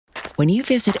When you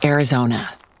visit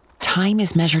Arizona, time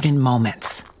is measured in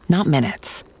moments, not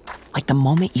minutes. Like the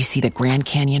moment you see the Grand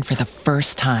Canyon for the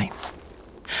first time.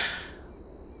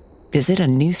 Visit a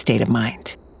new state of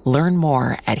mind. Learn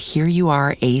more at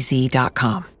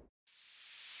hereyouareaz.com.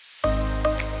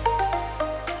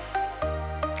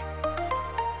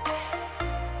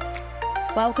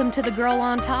 Welcome to the Girl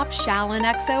on Top Shallon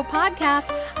XO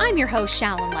podcast. I'm your host,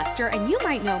 Shallon Lester, and you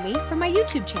might know me from my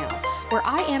YouTube channel, where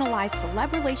I analyze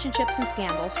celeb relationships and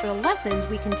scandals for the lessons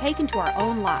we can take into our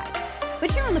own lives.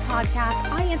 But here on the podcast,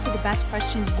 I answer the best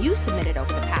questions you submitted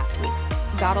over the past week.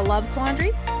 Got a love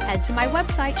quandary? Head to my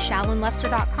website,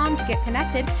 shallonlester.com, to get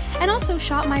connected, and also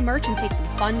shop my merch and take some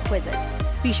fun quizzes.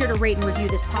 Be sure to rate and review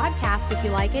this podcast if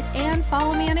you like it, and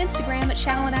follow me on Instagram at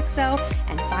ShallonXO,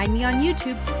 and find me on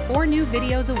YouTube for 4 new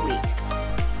videos a week.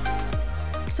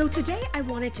 So today I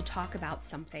wanted to talk about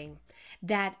something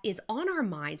that is on our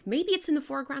minds. Maybe it's in the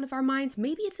foreground of our minds,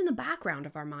 maybe it's in the background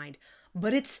of our mind,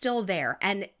 but it's still there.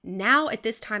 And now at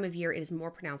this time of year, it is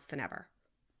more pronounced than ever.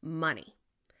 Money.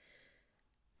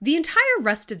 The entire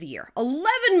rest of the year,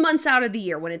 11 months out of the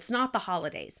year when it's not the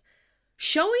holidays,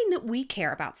 showing that we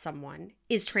care about someone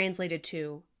is translated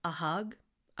to a hug,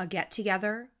 a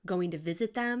get-together, going to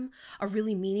visit them, a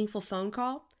really meaningful phone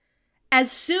call.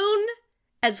 As soon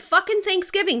as fucking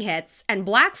Thanksgiving hits and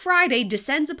Black Friday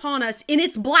descends upon us in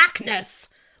its blackness,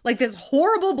 like this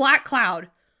horrible black cloud,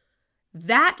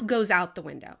 that goes out the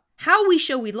window. How we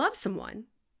show we love someone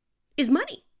is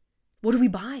money. What are we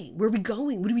buying? Where are we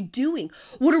going? What are we doing?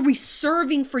 What are we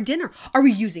serving for dinner? Are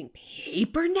we using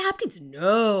paper napkins?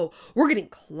 No, we're getting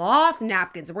cloth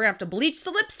napkins and we're gonna have to bleach the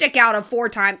lipstick out of 4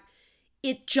 times.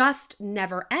 It just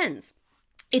never ends.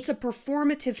 It's a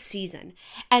performative season.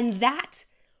 And that,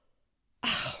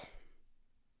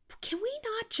 can we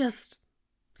not just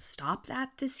stop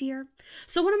that this year?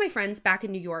 So one of my friends back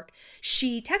in New York,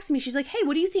 she texted me, she's like, hey,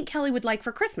 what do you think Kelly would like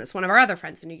for Christmas? One of our other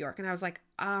friends in New York. And I was like,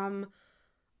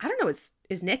 I don't know,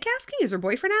 is Nick asking? Is her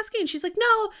boyfriend asking? And she's like,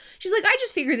 no. She's like, I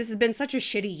just figured this has been such a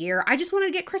shitty year. I just wanted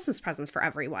to get Christmas presents for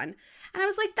everyone. And I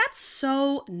was like, that's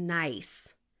so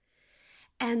nice.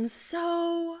 And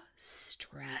so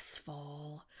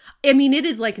stressful. I mean, it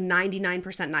is like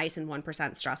 99% nice and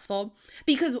 1% stressful.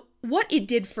 Because what it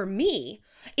did for me,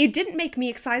 it didn't make me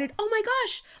excited. Oh my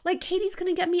gosh, like Katie's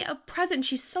going to get me a present.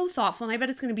 She's so thoughtful and I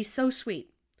bet it's going to be so sweet.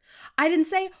 I didn't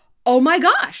say, oh my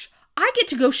gosh, I get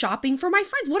to go shopping for my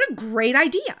friends. What a great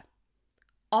idea.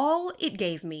 All it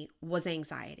gave me was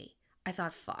anxiety. I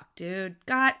thought, fuck, dude,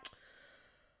 God,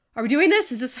 are we doing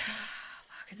this? Is this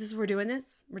what we're doing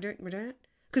this? We're doing it?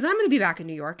 Because I'm going to be back in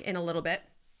New York in a little bit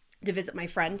to visit my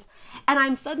friends. And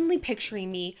I'm suddenly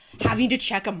picturing me having to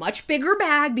check a much bigger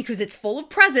bag because it's full of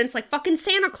presents like fucking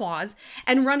Santa Claus,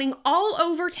 and running all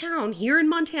over town here in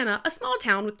Montana, a small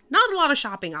town with not a lot of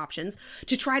shopping options,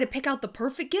 to try to pick out the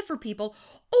perfect gift for people,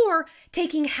 or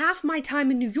taking half my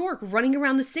time in New York running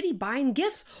around the city buying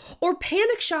gifts, or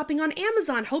panic shopping on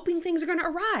Amazon hoping things are going to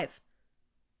arrive.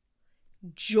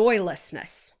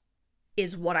 Joylessness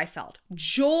is what I felt.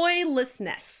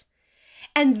 Joylessness.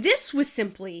 And this was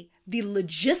simply the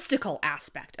logistical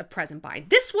aspect of present buying.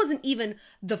 This wasn't even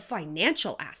the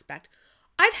financial aspect.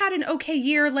 I've had an okay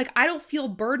year. Like, I don't feel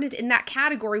burdened in that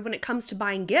category when it comes to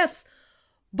buying gifts,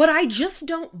 but I just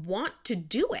don't want to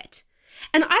do it.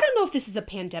 And I don't know if this is a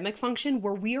pandemic function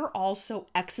where we are all so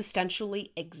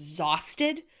existentially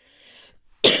exhausted,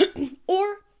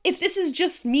 or if this is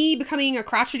just me becoming a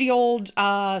crotchety old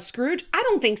Scrooge. I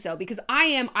don't think so, because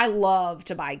I love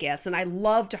to buy gifts, and I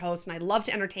love to host, and I love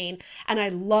to entertain, and I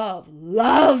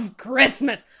love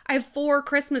Christmas. I have 4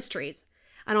 Christmas trees.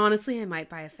 And honestly, I might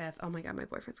buy a 5th. Oh my God, my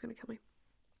boyfriend's going to kill me.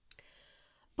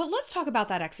 But let's talk about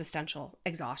that existential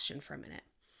exhaustion for a minute.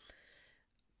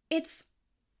 It's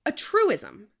a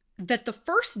truism that the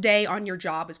first day on your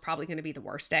job is probably going to be the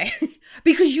worst day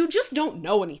because you just don't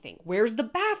know anything. Where's the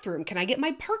bathroom? Can I get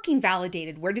my parking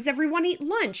validated? Where does everyone eat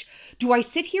lunch? Do I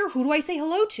sit here? Who do I say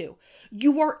hello to?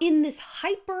 You are in this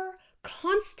hyper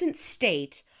constant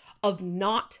state of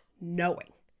not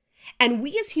knowing. And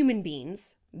we as human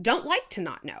beings don't like to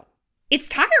not know. It's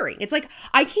tiring. It's like,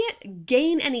 I can't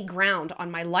gain any ground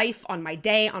on my life, on my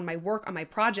day, on my work, on my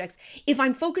projects if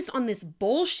I'm focused on this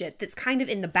bullshit that's kind of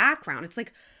in the background. It's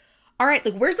like, all right,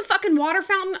 like, where's the fucking water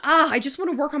fountain? I just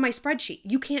want to work on my spreadsheet.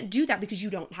 You can't do that because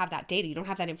you don't have that data. You don't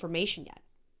have that information yet.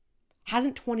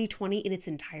 Hasn't 2020 in its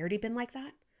entirety been like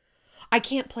that? I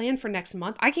can't plan for next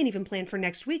month. I can't even plan for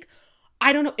next week.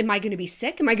 I don't know. Am I going to be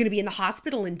sick? Am I going to be in the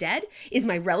hospital and dead? Is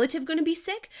my relative going to be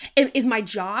sick? Is my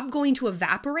job going to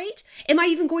evaporate? Am I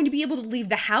even going to be able to leave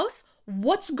the house?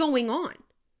 What's going on?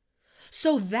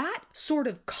 So that sort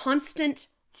of constant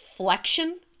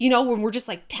flexion when we're just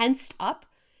like tensed up,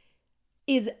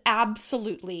 is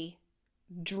absolutely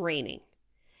draining.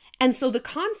 And so the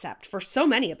concept for so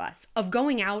many of us of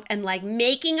going out and like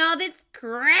making all this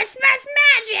Christmas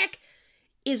magic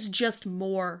is just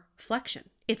more flexion.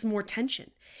 It's more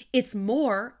tension. It's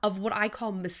more of what I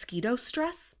call mosquito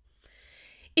stress.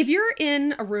 If you're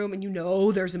in a room and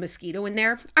there's a mosquito in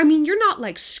there, I mean, you're not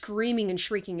like screaming and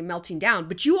shrieking and melting down,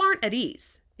 but you aren't at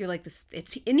ease. You're like,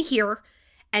 it's in here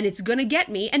and it's going to get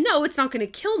me. And no, it's not going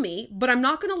to kill me, but I'm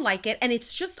not going to like it. And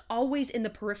it's just always in the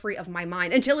periphery of my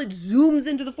mind until it zooms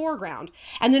into the foreground.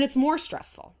 And then it's more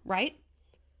stressful, right?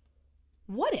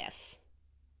 What if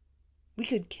we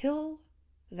could kill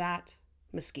that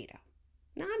mosquito?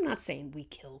 Now, I'm not saying we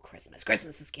kill Christmas.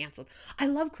 Christmas is canceled. I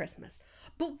love Christmas.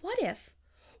 But what if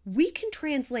we can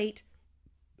translate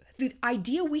the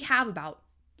idea we have about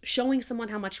showing someone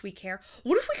how much we care?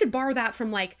 What if we could borrow that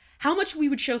from like how much we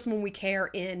would show someone we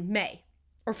care in May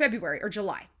or February or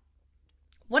July?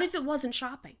 What if it wasn't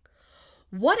shopping?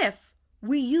 What if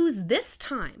we use this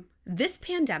time, this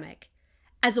pandemic,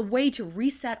 as a way to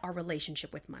reset our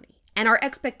relationship with money and our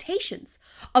expectations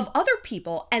of other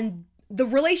people and the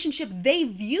relationship they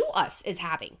view us as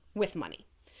having with money?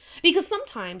 Because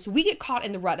sometimes we get caught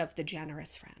in the rut of the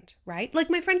generous friend, right? Like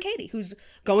my friend Katie, who's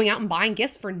going out and buying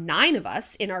gifts for 9 of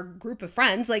us in our group of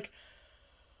friends. Like,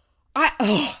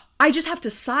 I just have to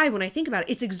sigh when I think about it.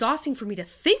 It's exhausting for me to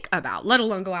think about, let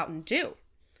alone go out and do.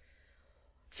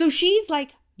 So she's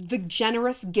like the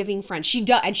generous giving friend. She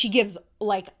does, and she gives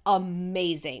like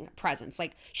amazing presents.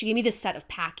 Like she gave me this set of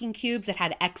packing cubes that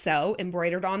had XO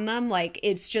embroidered on them. Like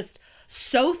it's just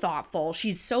so thoughtful.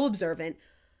 She's so observant.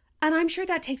 And I'm sure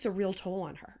that takes a real toll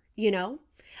on her,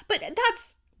 But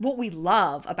that's what we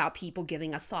love about people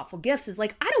giving us thoughtful gifts is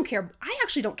like, I don't care. I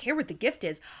actually don't care what the gift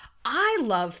is. I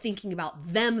love thinking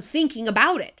about them thinking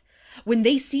about it. When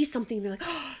they see something, they're like,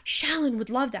 oh, Shallon would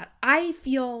love that. I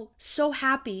feel so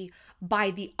happy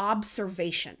by the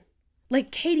observation.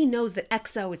 Like Katie knows that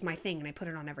XO is my thing and I put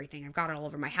it on everything. I've got it all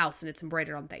over my house and it's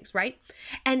embroidered on things, right?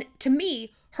 And to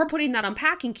me, her putting that on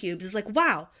packing cubes is like,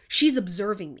 wow, she's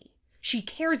observing me. She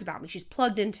cares about me. She's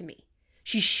plugged into me.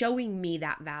 She's showing me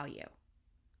that value.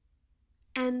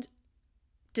 And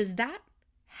does that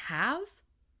have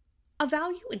a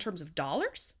value in terms of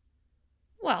dollars?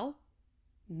 Well,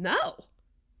 no,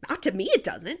 not to me it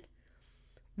doesn't.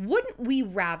 Wouldn't we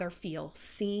rather feel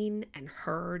seen and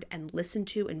heard and listened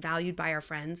to and valued by our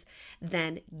friends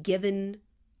than given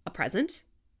a present?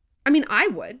 I mean, I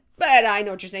would, but I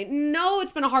know what you're saying. No,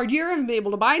 it's been a hard year. I haven't been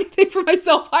able to buy anything for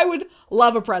myself. I would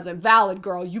love a present. Valid,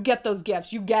 girl. You get those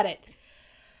gifts. You get it.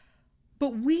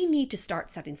 But we need to start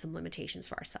setting some limitations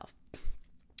for ourselves.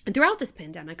 And throughout this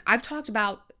pandemic, I've talked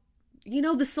about,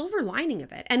 the silver lining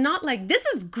of it. And not like, this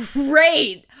is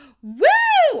great.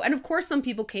 Woo! And of course, some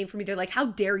people came for me. They're like, how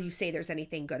dare you say there's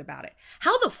anything good about it?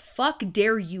 How the fuck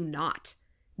dare you not?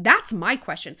 That's my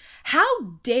question. How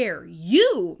dare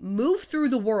you move through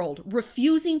the world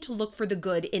refusing to look for the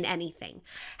good in anything?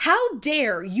 How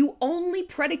dare you only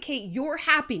predicate your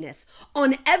happiness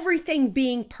on everything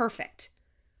being perfect?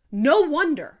 No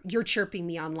wonder you're chirping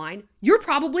me online. You're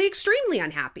probably extremely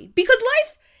unhappy because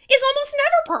life is almost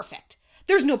never perfect.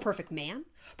 There's no perfect man,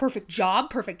 perfect job,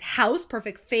 perfect house,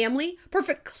 perfect family,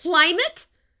 perfect climate.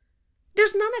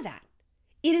 There's none of that.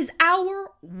 It is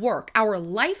our work, our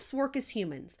life's work as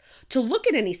humans, to look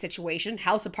at any situation,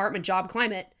 house, apartment, job,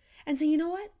 climate, and say, you know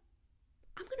what?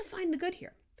 I'm going to find the good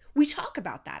here. We talk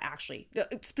about that actually,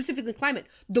 specifically climate,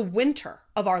 the winter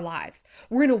of our lives.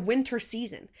 We're in a winter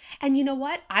season. And you know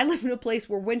what? I live in a place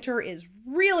where winter is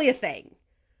really a thing.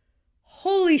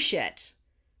 Holy shit.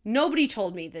 Nobody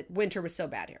told me that winter was so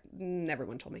bad here.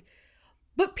 Everyone told me.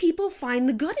 But people find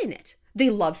the good in it. They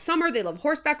love summer, they love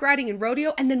horseback riding and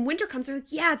rodeo, and then winter comes, they're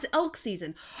like, yeah, it's elk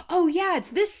season. Oh yeah,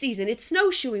 it's this season, it's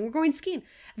snowshoeing, we're going skiing.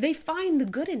 They find the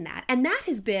good in that. And that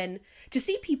has been, to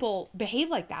see people behave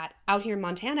like that out here in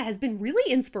Montana has been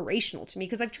really inspirational to me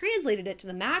because I've translated it to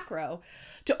the macro,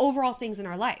 to overall things in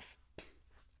our life.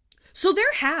 So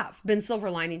there have been silver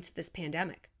linings to this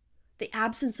pandemic. The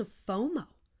absence of FOMO.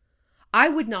 I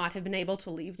would not have been able to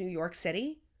leave New York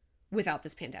City without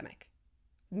this pandemic.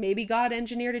 Maybe God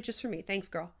engineered it just for me. Thanks,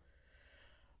 girl.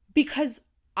 Because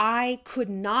I could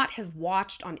not have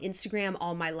watched on Instagram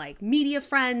all my media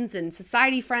friends and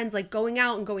society friends going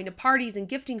out and going to parties and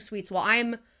gifting suites while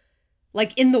I'm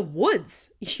in the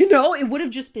woods. It would have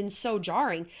just been so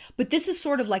jarring. But this is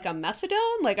sort of like a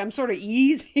methadone. I'm sort of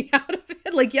easing out of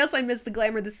it. Yes, I miss the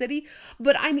glamour of the city,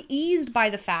 but I'm eased by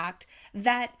the fact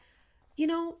that,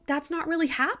 that's not really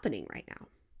happening right now.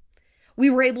 We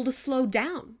were able to slow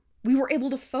down. We were able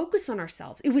to focus on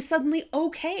ourselves. It was suddenly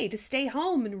okay to stay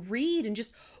home and read and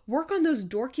just work on those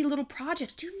dorky little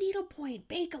projects. Do needlepoint,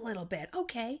 bake a little bit.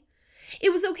 Okay.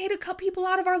 It was okay to cut people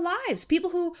out of our lives.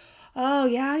 People who, oh,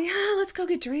 yeah, let's go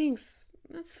get drinks.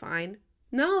 That's fine.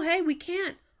 No, hey, we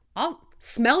can't. I'll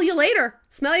smell you later.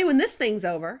 Smell you when this thing's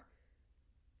over.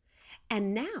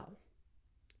 And now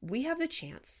we have the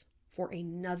chance for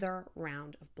another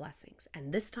round of blessings.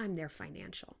 And this time they're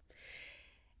financial.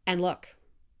 And look,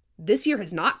 this year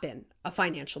has not been a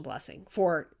financial blessing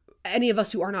for any of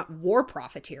us who are not war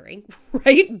profiteering,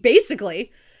 right?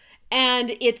 Basically.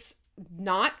 And it's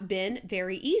not been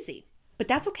very easy, but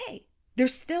that's okay.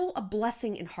 There's still a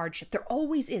blessing in hardship. There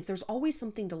always is. There's always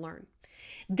something to learn.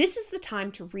 This is the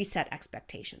time to reset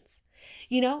expectations.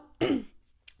 You know,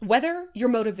 whether you're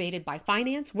motivated by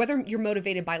finance, whether you're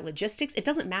motivated by logistics, it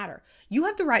doesn't matter. You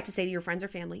have the right to say to your friends or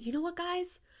family, you know what,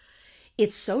 guys?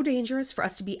 It's so dangerous for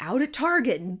us to be out at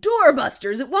Target and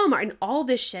doorbusters at Walmart and all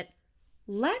this shit.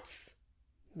 Let's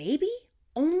maybe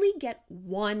only get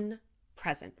one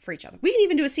present for each other. We can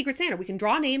even do a Secret Santa. We can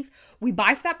draw names. We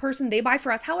buy for that person. They buy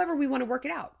for us, however we want to work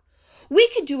it out. We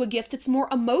could do a gift that's more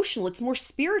emotional. It's more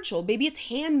spiritual. Maybe it's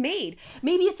handmade.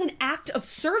 Maybe it's an act of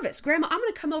service. Grandma, I'm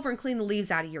going to come over and clean the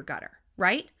leaves out of your gutter,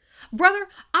 right? Brother,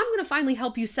 I'm going to finally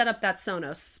help you set up that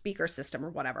Sonos speaker system or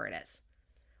whatever it is.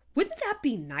 Wouldn't that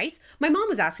be nice? My mom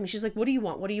was asking me, she's like, what do you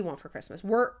want? What do you want for Christmas?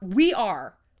 We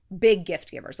are big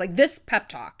gift givers. Like, this pep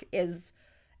talk is,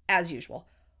 as usual,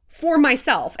 for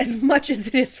myself as much as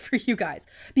it is for you guys,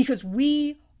 because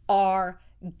we are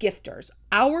gifters.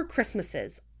 Our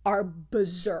Christmases are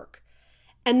berserk,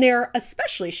 and they're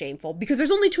especially shameful because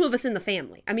there's only two of us in the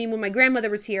family. I mean, when my grandmother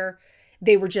was here,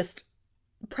 they were just,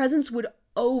 presents would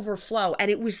overflow,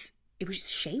 and it was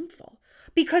shameful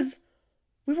because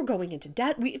we were going into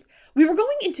debt. We were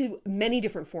going into many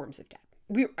different forms of debt.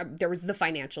 There was the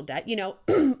financial debt, you know.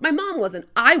 My mom wasn't.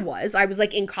 I was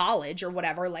like in college or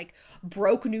whatever, like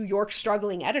broke New York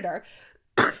struggling editor.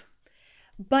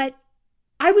 But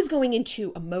I was going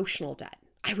into emotional debt.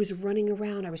 I was running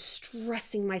around. I was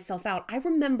stressing myself out. I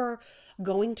remember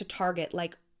going to Target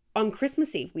like on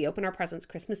Christmas Eve. We open our presents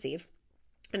Christmas Eve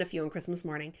and a few on Christmas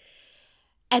morning,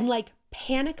 and like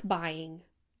panic buying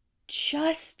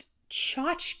just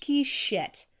tchotchke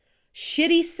shit.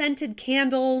 Shitty scented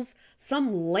candles,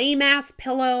 some lame ass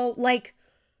pillow. Like,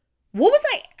 what was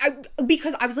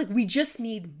because I was like, we just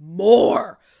need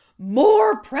more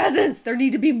presents. There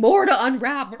need to be more to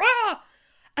unwrap.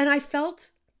 And I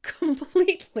felt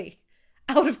completely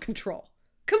out of control.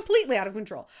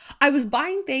 I was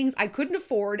buying things I couldn't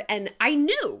afford, and I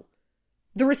knew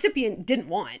the recipient didn't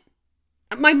want.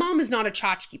 My mom is not a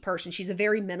tchotchke person. She's a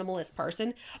very minimalist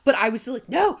person, but I was still like,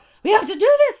 no, we have to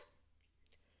do this.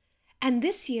 And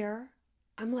this year,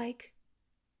 I'm like,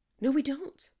 no, we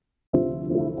don't.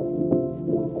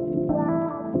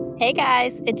 Hey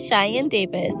guys, it's Cheyenne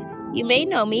Davis. You may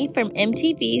know me from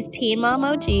MTV's Teen Mom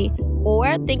OG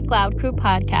or Think Loud Crew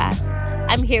podcast.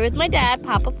 I'm here with my dad,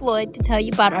 Papa Floyd, to tell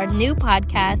you about our new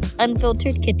podcast,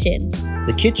 Unfiltered Kitchen.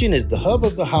 The kitchen is the hub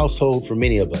of the household for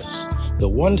many of us. The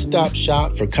one-stop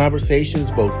shop for conversations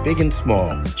both big and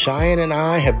small. Cheyenne and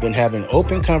I have been having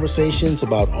open conversations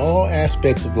about all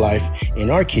aspects of life in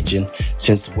our kitchen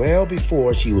since well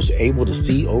before she was able to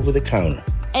see over the counter.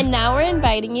 And now we're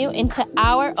inviting you into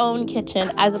our own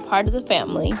kitchen as a part of the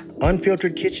family.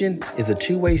 Unfiltered Kitchen is a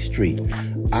two-way street.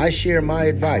 I share my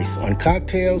advice on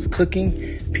cocktails, cooking,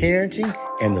 parenting,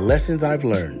 and the lessons I've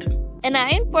learned. And I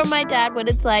inform my dad what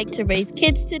it's like to raise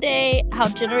kids today, how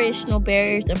generational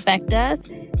barriers affect us,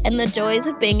 and the joys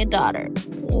of being a daughter.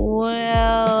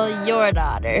 Well, your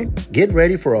daughter. Get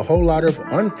ready for a whole lot of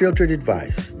unfiltered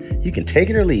advice. You can take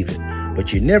it or leave it,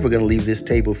 but you're never going to leave this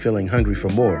table feeling hungry for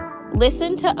more.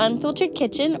 Listen to Unfiltered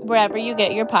Kitchen wherever you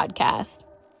get your podcasts.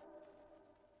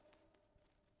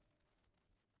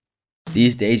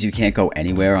 These days, you can't go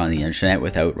anywhere on the internet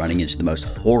without running into the most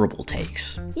horrible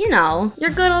takes. You know, your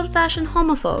good old-fashioned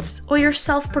homophobes, or your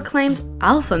self-proclaimed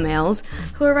alpha males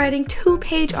who are writing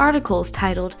 2-page articles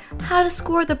titled, How to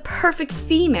Score the Perfect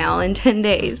Female in 10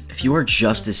 Days. If you are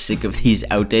just as sick of these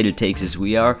outdated takes as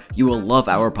we are, you will love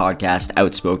our podcast,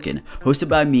 Outspoken, hosted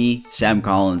by me, Sam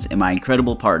Collins, and my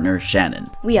incredible partner, Shannon.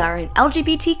 We are an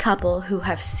LGBT couple who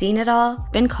have seen it all,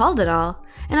 been called it all,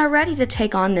 and are ready to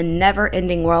take on the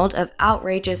never-ending world of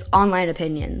outrageous online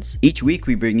opinions. Each week,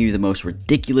 we bring you the most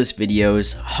ridiculous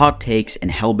videos, hot takes, and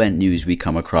hellbent news we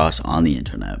come across on the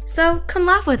internet. So come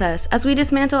laugh with us as we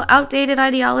dismantle outdated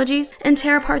ideologies and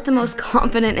tear apart the most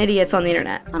confident idiots on the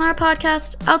internet on our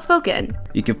podcast, Outspoken.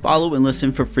 You can follow and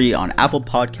listen for free on Apple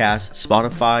Podcasts,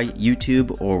 Spotify,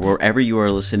 YouTube, or wherever you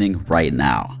are listening right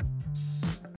now.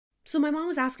 So my mom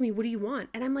was asking me, what do you want?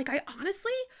 And I'm like, I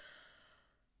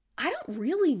don't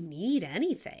really need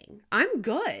anything. I'm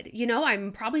good. You know,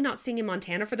 I'm probably not staying in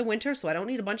Montana for the winter, so I don't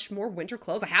need a bunch more winter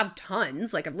clothes. I have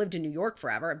tons. Like, I've lived in New York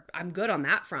forever. I'm good on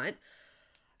that front.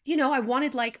 You know, I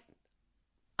wanted like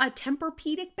a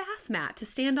Tempur-Pedic bath mat to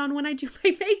stand on when I do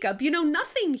my makeup. You know,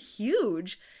 nothing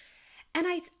huge. And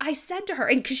I said to her,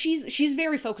 and because she's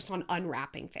very focused on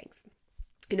unwrapping things.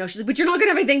 You know, she's like, but you're not going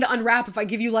to have anything to unwrap if I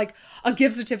give you like a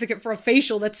gift certificate for a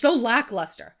facial that's so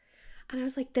lackluster. And I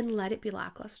was like, then let it be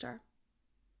lackluster.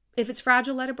 If it's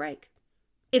fragile, let it break.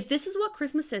 If this is what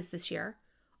Christmas is this year,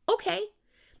 okay.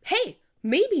 Hey,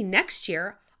 maybe next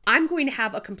year I'm going to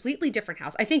have a completely different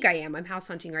house. I think I am. I'm house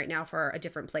hunting right now for a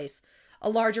different place, a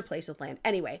larger place with land.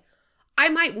 Anyway, I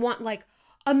might want like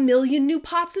 1 million new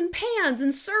pots and pans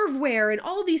and serveware and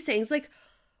all these things. Like,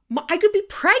 I could be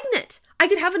pregnant. I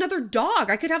could have another dog.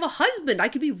 I could have a husband. I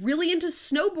could be really into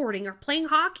snowboarding or playing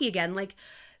hockey again. Like,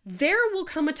 there will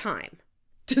come a time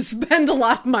to spend a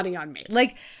lot of money on me.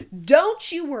 Like,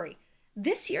 don't you worry.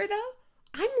 This year, though,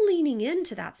 I'm leaning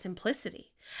into that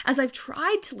simplicity, as I've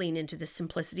tried to lean into this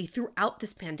simplicity throughout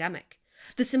this pandemic.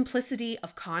 The simplicity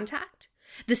of contact,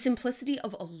 the simplicity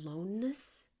of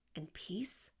aloneness and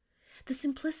peace, the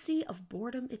simplicity of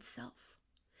boredom itself.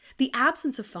 The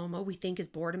absence of FOMO we think is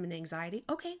boredom and anxiety.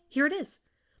 Okay, here it is.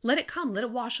 Let it come. Let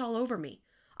it wash all over me.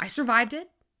 I survived it.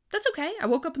 That's okay. I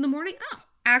woke up in the morning. Oh,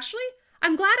 actually,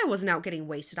 I'm glad I wasn't out getting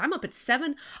wasted. I'm up at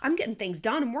 7. I'm getting things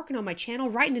done. I'm working on my channel,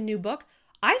 writing a new book.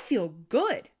 I feel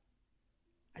good.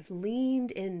 I've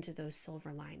leaned into those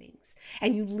silver linings.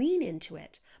 And you lean into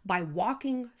it by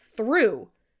walking through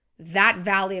that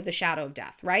valley of the shadow of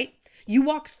death, right? You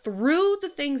walk through the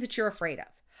things that you're afraid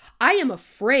of. I am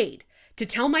afraid to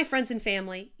tell my friends and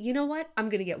family, you know what? I'm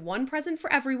going to get one present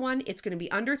for everyone. It's going to be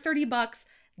under $30.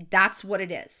 That's what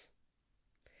it is.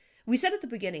 We said at the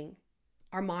beginning,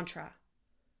 our mantra,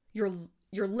 your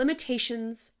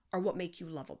limitations are what make you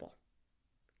lovable.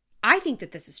 I think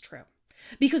that this is true.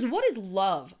 Because what is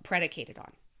love predicated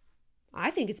on?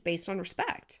 I think it's based on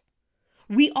respect.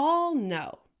 We all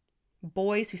know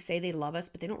boys who say they love us,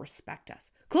 but they don't respect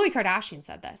us. Khloe Kardashian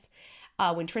said this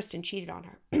when Tristan cheated on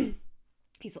her.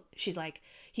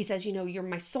 He says, you know, you're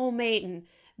my soulmate and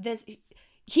this.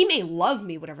 He may love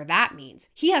me, whatever that means.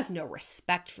 He has no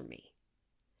respect for me.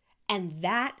 And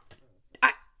that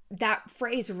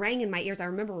phrase rang in my ears. I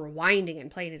remember rewinding and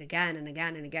playing it again and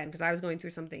again and again because I was going through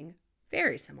something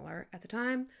very similar at the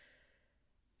time.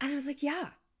 And I was like, yeah,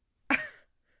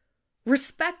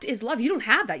 respect is love. You don't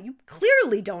have that. You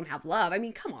clearly don't have love. I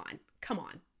mean, come on.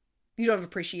 You don't have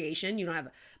appreciation. You don't have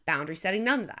boundary setting,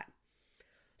 none of that.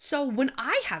 So when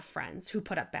I have friends who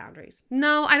put up boundaries,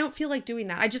 no, I don't feel like doing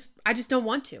that. I just don't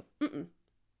want to.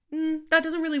 That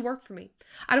doesn't really work for me.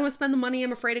 I don't want to spend the money.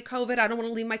 I'm afraid of COVID. I don't want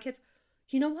to leave my kids.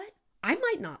 You know what? I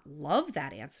might not love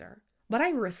that answer, but I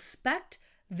respect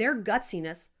their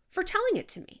gutsiness for telling it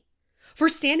to me, for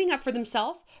standing up for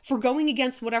themselves, for going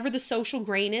against whatever the social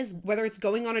grain is, whether it's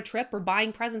going on a trip or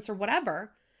buying presents or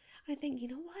whatever. And I think, you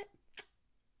know what?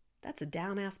 That's a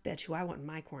down-ass bitch who I want in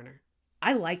my corner.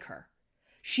 I like her.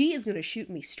 She is going to shoot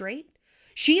me straight.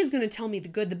 She is going to tell me the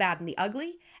good, the bad, and the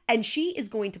ugly. And she is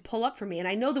going to pull up for me. And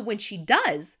I know that when she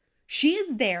does, she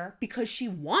is there because she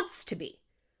wants to be.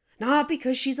 Not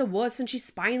because she's a wuss and she's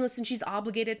spineless and she's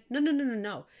obligated.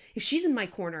 No. If she's in my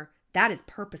corner, that is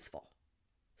purposeful.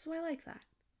 So I like that.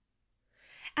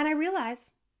 And I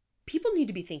realize people need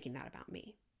to be thinking that about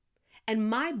me. And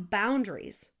my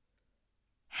boundaries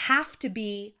have to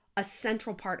be a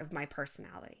central part of my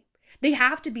personality. They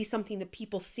have to be something that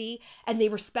people see and they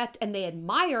respect and they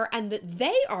admire and that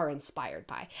they are inspired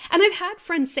by. And I've had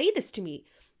friends say this to me,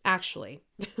 actually.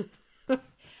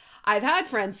 I've had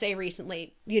friends say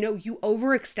recently, you know, you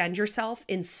overextend yourself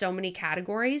in so many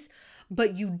categories,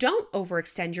 but you don't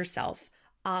overextend yourself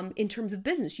in terms of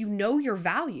business. You know your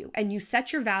value and you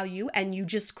set your value and you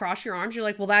just cross your arms. You're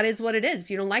like, well, that is what it is. If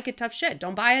you don't like it, tough shit.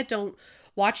 Don't buy it. Don't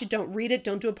watch it. Don't read it.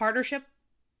 Don't do a partnership.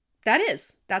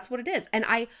 That's what it is. And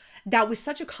that was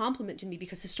such a compliment to me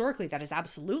because historically that has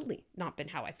absolutely not been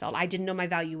how I felt. I didn't know my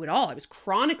value at all. I was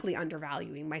chronically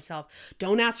undervaluing myself.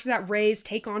 Don't ask for that raise,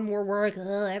 take on more work,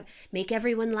 make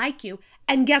everyone like you.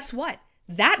 And guess what?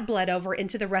 That bled over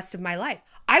into the rest of my life.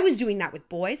 I was doing that with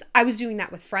boys. I was doing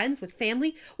that with friends, with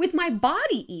family, with my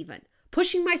body even.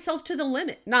 Pushing myself to the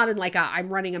limit. Not in like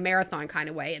I'm running a marathon kind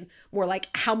of way and more like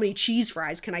how many cheese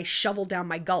fries can I shovel down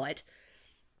my gullet?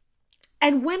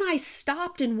 And when I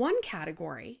stopped in one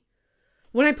category,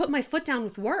 when I put my foot down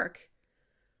with work,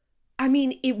 I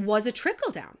mean, it was a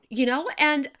trickle down, you know?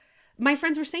 And my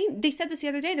friends were saying, they said this the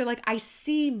other day. They're like, I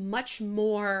see much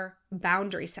more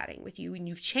boundary setting with you, and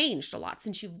you've changed a lot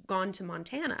since you've gone to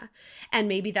Montana. And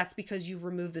maybe that's because you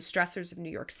removed the stressors of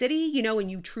New York City, you know, and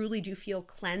you truly do feel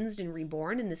cleansed and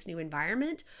reborn in this new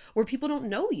environment where people don't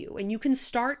know you, and you can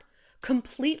start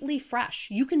completely fresh.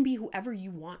 You can be whoever you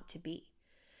want to be.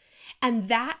 And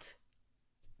that,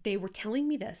 they were telling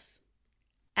me this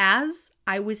as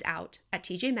I was out at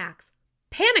TJ Maxx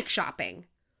panic shopping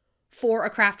for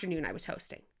a crafternoon I was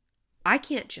hosting. I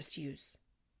can't just use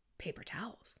paper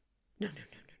towels. No.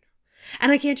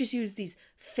 And I can't just use these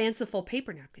fanciful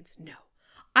paper napkins. No.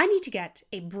 I need to get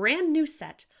a brand new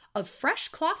set of fresh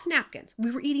cloth napkins.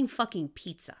 We were eating fucking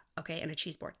pizza, okay, and a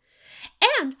cheese board.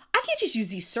 And I can't just use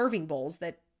these serving bowls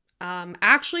that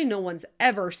actually no one's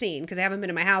ever seen because I haven't been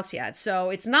in my house yet. So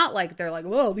it's not like they're like,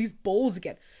 whoa, these bowls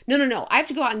again. No. I have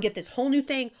to go out and get this whole new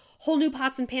thing, whole new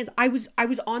pots and pans. I was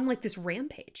on like this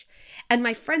rampage. And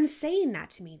my friend saying that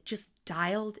to me just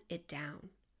dialed it down.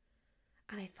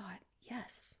 And I thought,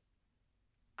 yes,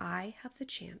 I have the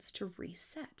chance to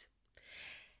reset.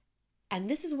 And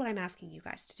this is what I'm asking you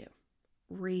guys to do.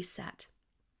 Reset.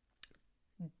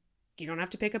 You don't have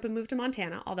to pick up and move to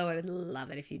Montana, although I would love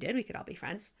it if you did. We could all be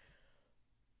friends.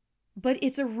 But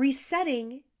it's a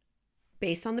resetting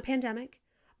based on the pandemic,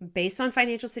 based on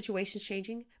financial situations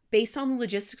changing, based on the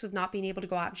logistics of not being able to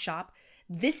go out and shop.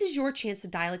 This is your chance to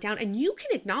dial it down, and you can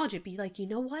acknowledge it. Be like, you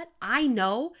know what? I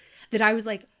know that I was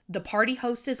like the party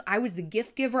hostess. I was the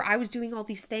gift giver. I was doing all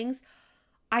these things.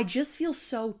 I just feel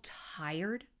so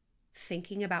tired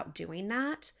thinking about doing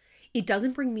that. It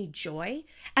doesn't bring me joy.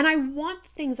 And I want the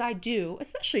things I do,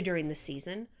 especially during the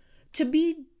season, to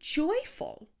be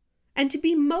joyful and to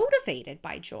be motivated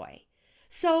by joy.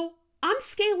 So I'm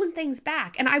scaling things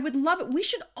back, and I would love it. We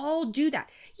should all do that.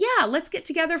 Yeah, let's get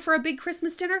together for a big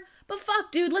Christmas dinner, but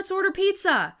fuck, dude, let's order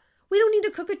pizza. We don't need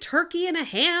to cook a turkey and a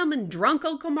ham and drunk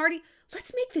Uncle Marty.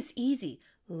 Let's make this easy.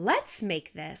 Let's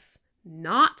make this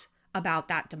not about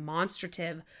that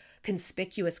demonstrative,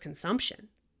 conspicuous consumption.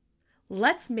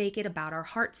 Let's make it about our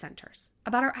heart centers,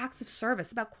 about our acts of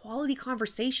service, about quality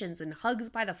conversations and hugs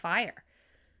by the fire.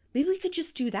 Maybe we could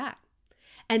just do that.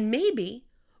 And maybe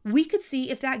we could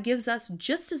see if that gives us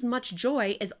just as much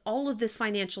joy as all of this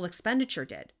financial expenditure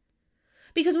did.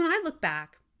 Because when I look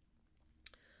back,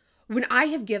 when I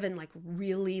have given like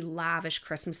really lavish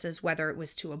Christmases, whether it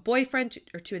was to a boyfriend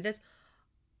or to this,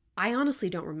 I honestly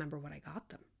don't remember what I got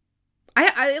them.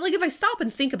 I like, if I stop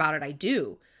and think about it, I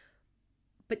do.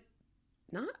 But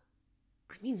not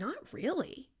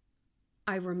really.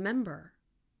 I remember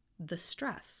the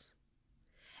stress.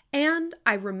 And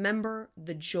I remember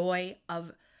the joy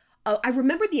of, I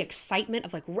remember the excitement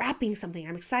of like wrapping something.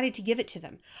 I'm excited to give it to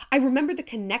them. I remember the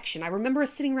connection. I remember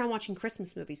us sitting around watching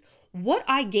Christmas movies. What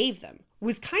I gave them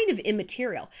was kind of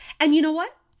immaterial. And you know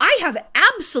what? I have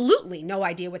absolutely no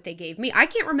idea what they gave me. I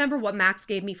can't remember what Max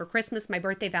gave me for Christmas, my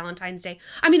birthday, Valentine's Day.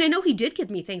 I mean, I know he did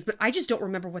give me things, but I just don't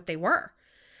remember what they were.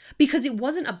 Because it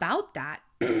wasn't about that.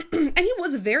 And he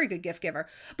was a very good gift giver,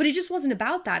 but it just wasn't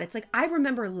about that. It's like, I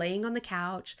remember laying on the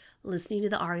couch, listening to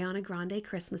the Ariana Grande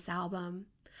Christmas album.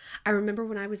 I remember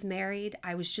when I was married,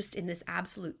 I was just in this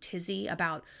absolute tizzy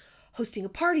about hosting a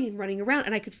party and running around.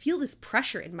 And I could feel this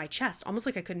pressure in my chest, almost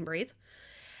like I couldn't breathe.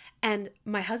 And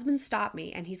my husband stopped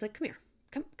me and he's like, come here,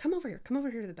 come over here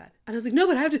to the bed. And I was like, no,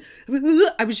 but I have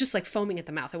to, I was just like foaming at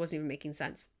the mouth. I wasn't even making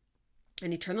sense.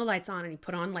 And he turned the lights on and he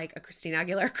put on like a Christina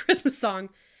Aguilera Christmas song.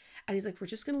 And he's like, we're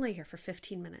just going to lay here for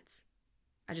 15 minutes.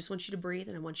 I just want you to breathe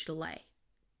and I want you to lay.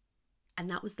 And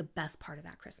that was the best part of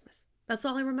that Christmas. That's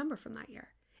all I remember from that year,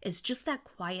 is just that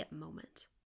quiet moment.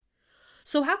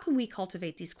 So how can we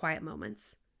cultivate these quiet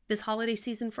moments this holiday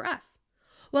season for us?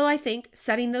 Well, I think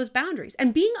setting those boundaries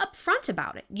and being upfront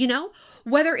about it, you know,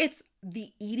 whether it's the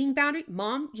eating boundary.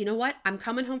 Mom, you know what? I'm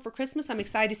coming home for Christmas. I'm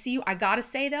excited to see you. I got to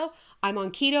say though, I'm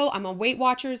on keto. I'm on Weight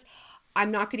Watchers.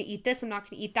 I'm not going to eat this. I'm not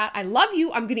going to eat that. I love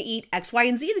you. I'm going to eat X, Y,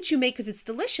 and Z that you make because it's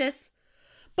delicious.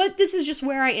 But this is just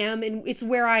where I am. And it's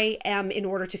where I am in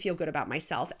order to feel good about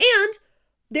myself. And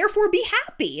therefore be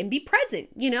happy and be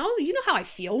present. You know how I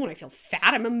feel when I feel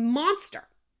fat. I'm a monster,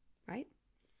 right?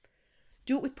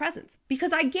 Do it with presence,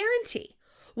 because I guarantee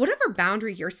whatever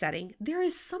boundary you're setting, there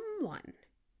is someone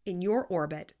in your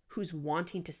orbit who's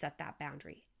wanting to set that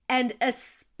boundary, and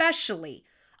especially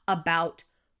about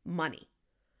money.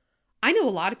 I know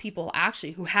a lot of people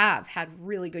actually who have had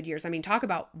really good years. I mean, talk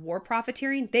about war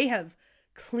profiteering. They have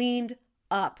cleaned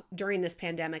up during this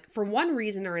pandemic for one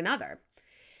reason or another.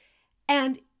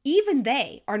 And even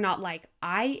they are not like,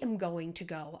 I am going to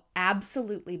go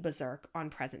absolutely berserk on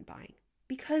present buying,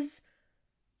 because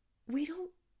we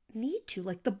don't need to.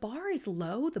 Like, the bar is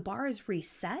low, the bar is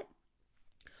reset.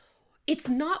 It's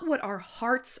not what our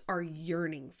hearts are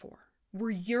yearning for. We're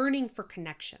yearning for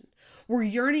connection. We're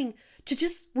yearning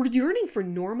for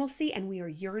normalcy, and we are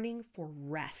yearning for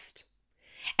rest.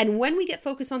 And when we get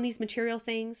focused on these material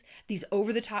things, these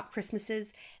over-the-top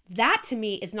Christmases, that to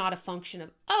me is not a function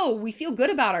of, oh, we feel good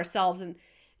about ourselves and,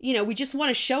 we just want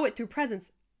to show it through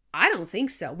presents. I don't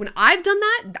think so. When I've done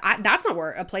that, that's not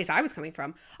a place I was coming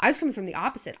from. I was coming from the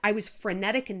opposite. I was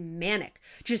frenetic and manic,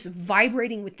 just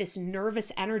vibrating with this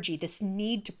nervous energy, this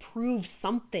need to prove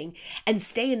something and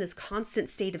stay in this constant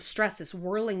state of stress, this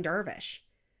whirling dervish.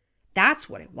 That's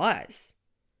what it was.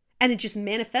 And it just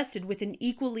manifested with an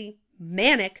equally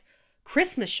manic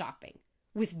Christmas shopping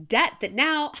with debt that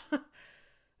now,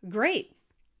 great.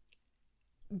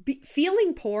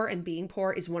 Feeling poor and being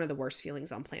poor is one of the worst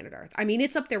feelings on planet Earth. I mean,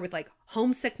 it's up there with like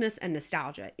homesickness and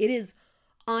nostalgia. It is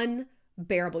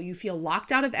unbearable. You feel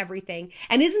locked out of everything.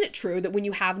 And isn't it true that when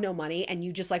you have no money and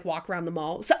you just like walk around the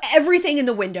mall, so everything in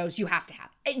the windows you have to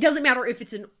have. It doesn't matter if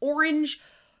it's an orange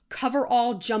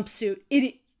coverall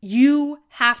jumpsuit. You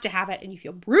have to have it, and you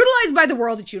feel brutalized by the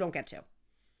world that you don't get to.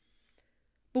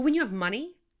 But when you have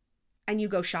money and you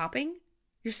go shopping,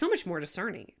 you're so much more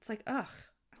discerning. It's like, ugh,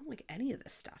 I don't like any of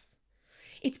this stuff.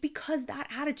 It's because that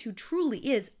attitude truly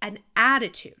is an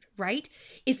attitude, right?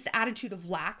 It's the attitude of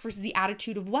lack versus the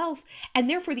attitude of wealth, and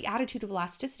therefore the attitude of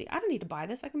elasticity. I don't need to buy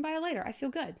this. I can buy it later. I feel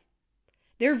good.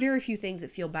 There are very few things that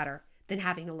feel better than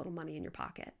having a little money in your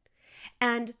pocket.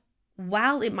 And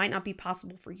while it might not be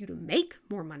possible for you to make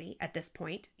more money at this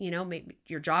point, maybe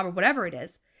your job or whatever it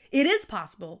is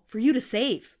possible for you to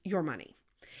save your money.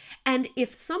 And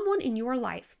if someone in your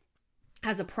life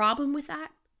has a problem with that,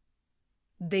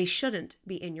 they shouldn't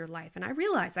be in your life. And I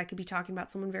realize I could be talking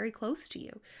about someone very close to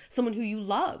you, someone who you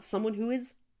love, someone who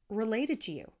is related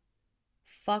to you.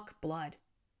 Fuck blood.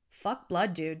 Fuck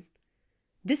blood, dude.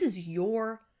 This is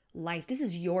your life. This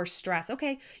is your stress.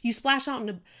 Okay, you splash out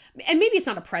and maybe it's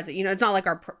not a present. It's not like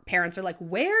our parents are like,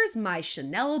 where's my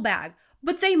Chanel bag?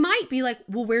 But they might be like,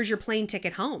 well, where's your plane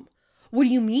ticket home? What do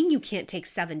you mean you can't take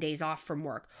 7 days off from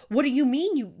work? What do you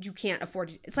mean you can't afford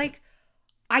it? It's like,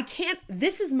 I can't,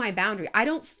 this is my boundary. I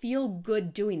don't feel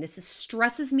good doing this. This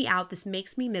stresses me out. This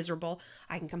makes me miserable.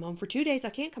 I can come home for 2 days. I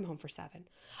can't come home for 7.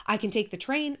 I can take the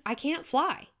train. I can't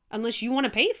fly unless you want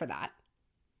to pay for that.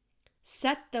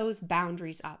 Set those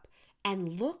boundaries up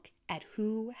and look at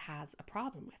who has a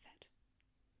problem with it.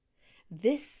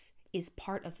 This is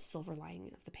part of the silver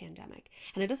lining of the pandemic.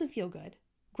 And it doesn't feel good.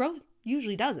 Growth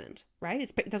usually doesn't,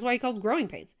 right? That's why you call it growing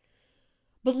pains.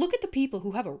 But look at the people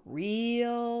who have a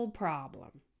real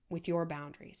problem with your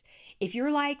boundaries. If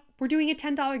you're like, we're doing a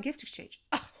 $10 gift exchange.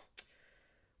 Oh,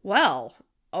 well,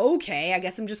 okay, I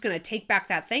guess I'm just going to take back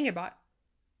that thing I bought.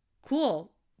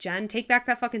 Cool, Jen, take back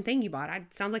that fucking thing you bought.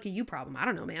 It sounds like a you problem. I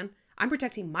don't know, man. I'm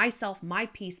protecting myself, my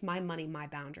peace, my money, my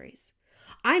boundaries.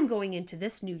 I'm going into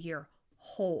this new year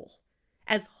whole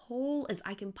as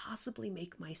I can possibly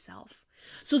make myself.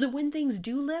 So that when things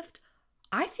do lift,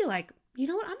 I feel like, you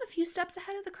know what, I'm a few steps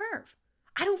ahead of the curve.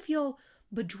 I don't feel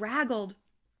bedraggled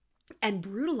and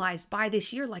brutalized by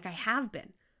this year like I have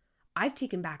been. I've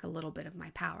taken back a little bit of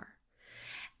my power.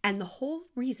 And the whole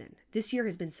reason this year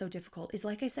has been so difficult is,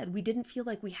 like I said, we didn't feel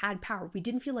like we had power. We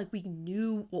didn't feel like we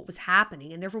knew what was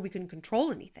happening, and therefore we couldn't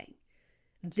control anything.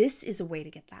 This is a way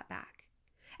to get that back.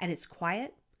 And it's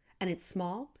quiet, and it's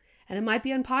small, and it might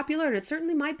be unpopular, and it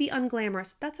certainly might be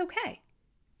unglamorous. That's okay.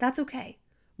 That's okay.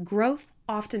 Growth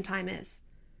oftentimes is.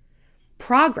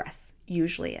 Progress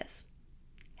usually is.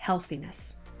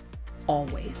 Healthiness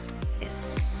always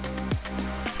is.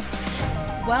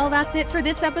 Well, that's it for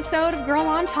this episode of Girl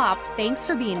on Top. Thanks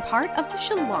for being part of the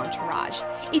Shalantourage.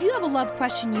 If you have a love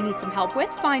question you need some help with,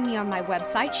 find me on my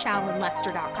website,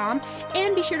 ShallonLester.com,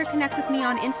 and be sure to connect with me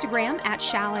on Instagram at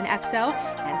ShallonXO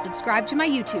and subscribe to my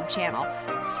YouTube channel.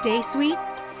 Stay sweet,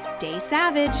 stay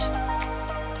savage.